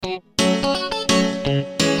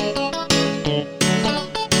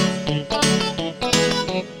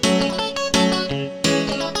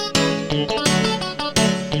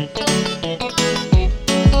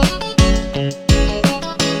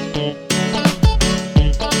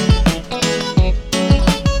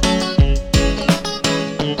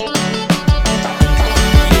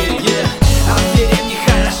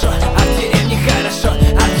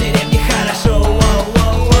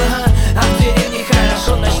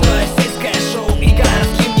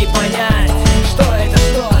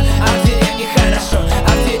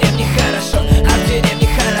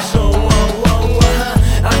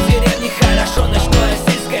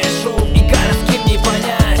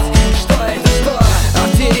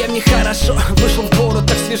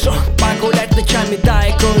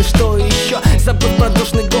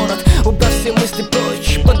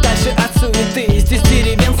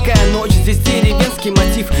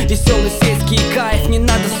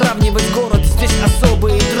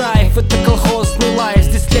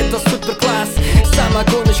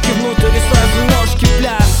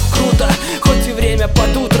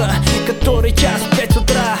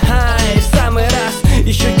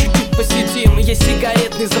сумке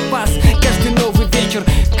сигаретный запас. Каждый новый вечер,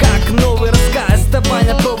 как новый рассказ. Давай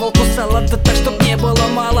на проволоку салата, так чтоб не было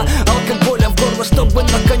мало алкоголя в горло, чтобы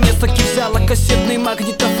наконец-таки взяла кассетный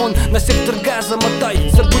магнитофон. На сектор газа мотай,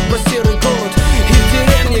 забудь про серый город и в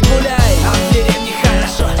деревне гуляй. А в деревне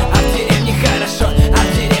хорошо, а в деревне хорошо, а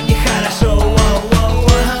в деревне хорошо, воу-воу,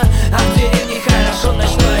 ага. А в деревне хорошо,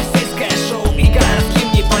 ночное сельское шоу и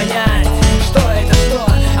городским не понять, что это что.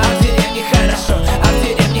 А в деревне хорошо, а в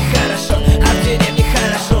деревне хорошо, а в деревне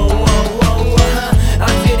хорошо, воу-воу, ага. А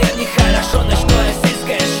в деревне хорошо, ночное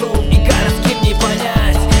сельское шоу и городским не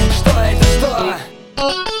понять, что это что.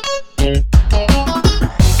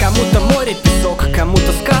 Кому-то море, песок,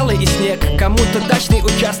 кому-то скалы и снег, кому-то дачный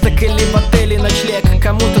участок или в отеле ночлег.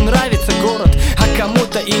 Кому-то нравится город, а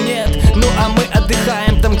кому-то и нет. Ну а мы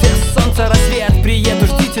отдыхаем там, где солнце рассвет. Приеду,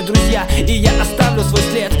 ждите, друзья, и я оставлю свой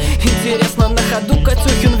след. Интересно, на ходу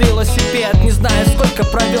Катюхин велосипед. Не знаю, сколько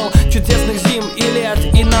провел чудесных зим и лет,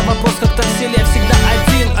 и на вопрос, как так в селе, всегда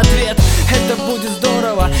один ответ: это будет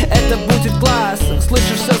здорово, это будет класс.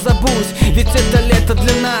 Слышишь, все забудь, ведь это лето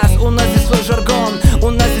для нас. У нас здесь свой жаргон, у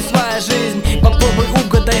нас здесь своя жизнь. Попробуй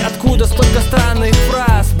угадай, откуда столько странных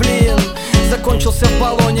фраз. Блин, закончился в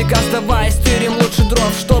баллоне газ, давай стырим лучше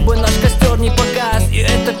дров, чтобы наш костер не погас. И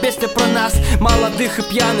эта песня про нас, молодых и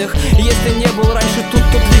пьяных. Если не был раньше тут,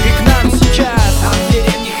 то двигай к нам сейчас. А в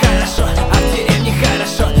деревне хорошо, а в деревне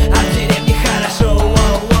хорошо, а в деревне хорошо,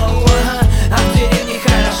 воу-воу, ага. А в деревне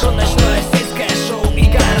хорошо, ночное сельское шоу и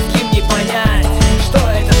городским не понять, что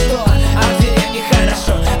это что. А в деревне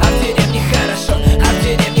хорошо, а в деревне хорошо, а в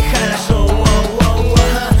деревне хорошо, воу-воу,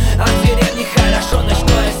 ага. А в деревне хорошо,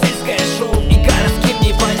 ночное сельское шоу и городским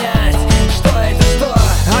не понять, что это что.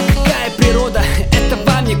 А какая природа, это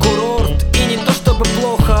вам не курорт. И не то чтобы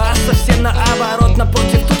плохо, а совсем наоборот.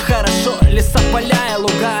 Напротив, тут хорошо, леса, поля и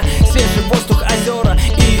луга, свежий воздух, озера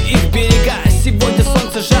и их берега. Сегодня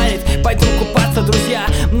солнце жарит, пойдем купаться, друзья.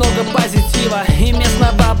 Много позитива и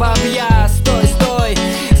местного бабья. Стой, стой,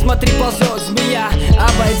 смотри, ползет змея,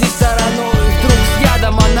 обойди стороной, вдруг с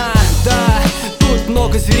ядом она. Да, тут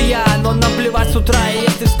много зверя, но нам плевать с утра. И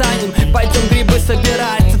если встанем, пойдем грибы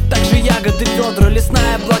собирать, а также ягоды, ведра,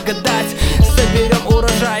 лесная благодать. Соберем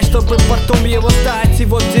урожай, чтобы потом его сдать. И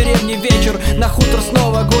вот в деревне вечер, на хутор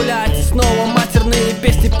снова гулять. Снова матерные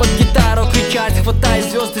песни под гитару кричать. Хватай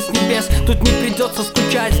звезды с небес, тут не придется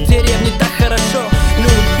скучать. В деревне так хорошо,